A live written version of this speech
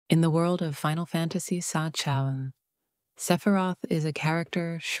In the world of Final Fantasy Sa-Chauen, Sephiroth is a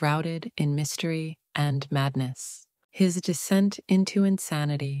character shrouded in mystery and madness. His descent into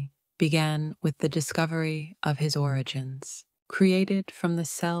insanity began with the discovery of his origins. Created from the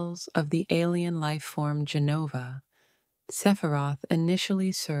cells of the alien life form Genova, Sephiroth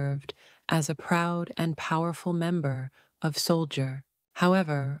initially served as a proud and powerful member of Soldier.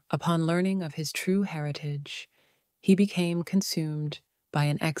 However, upon learning of his true heritage, he became consumed by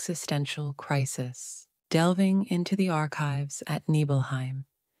an existential crisis. Delving into the archives at Nibelheim,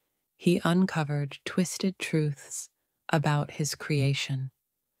 he uncovered twisted truths about his creation,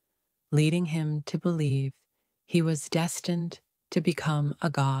 leading him to believe he was destined to become a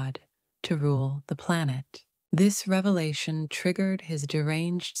god to rule the planet. This revelation triggered his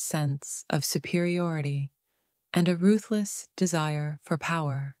deranged sense of superiority and a ruthless desire for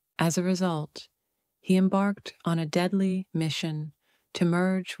power. As a result, he embarked on a deadly mission to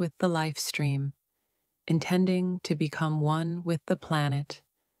merge with the life stream, intending to become one with the planet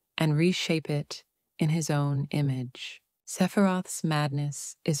and reshape it in his own image. Sephiroth's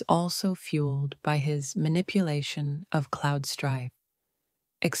madness is also fueled by his manipulation of Cloud Strife,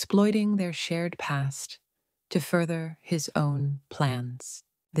 exploiting their shared past to further his own plans.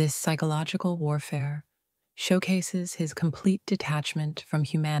 This psychological warfare showcases his complete detachment from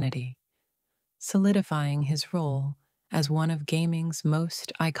humanity, solidifying his role as one of gaming's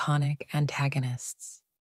most iconic antagonists.